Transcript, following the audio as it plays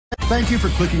Thank you for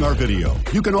clicking our video.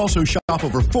 You can also shop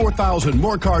over 4,000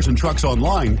 more cars and trucks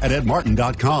online at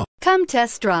edmartin.com. Come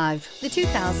test drive the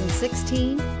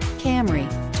 2016 Camry.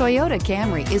 Toyota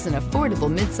Camry is an affordable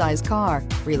midsize car,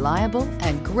 reliable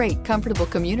and great comfortable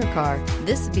commuter car.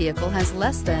 This vehicle has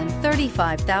less than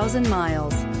 35,000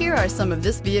 miles. Here are some of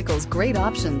this vehicle's great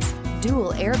options: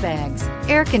 dual airbags,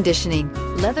 air conditioning,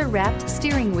 leather-wrapped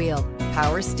steering wheel,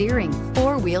 power steering,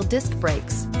 four-wheel disc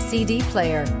brakes, CD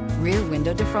player, rear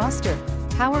window defroster,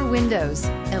 power windows,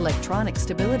 electronic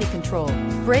stability control,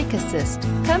 brake assist.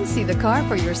 Come see the car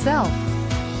for yourself.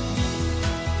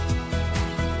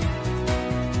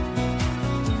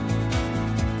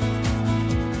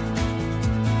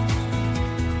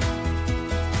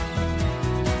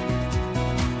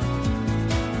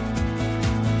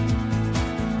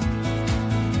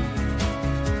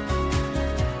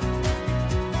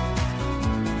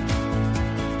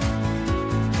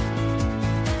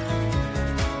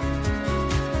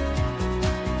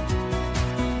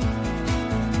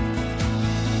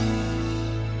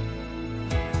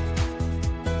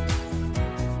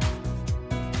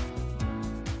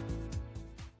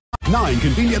 Nine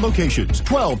convenient locations,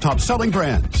 12 top-selling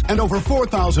brands, and over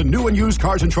 4,000 new and used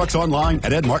cars and trucks online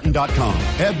at edmartin.com.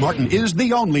 Ed Martin is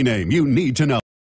the only name you need to know.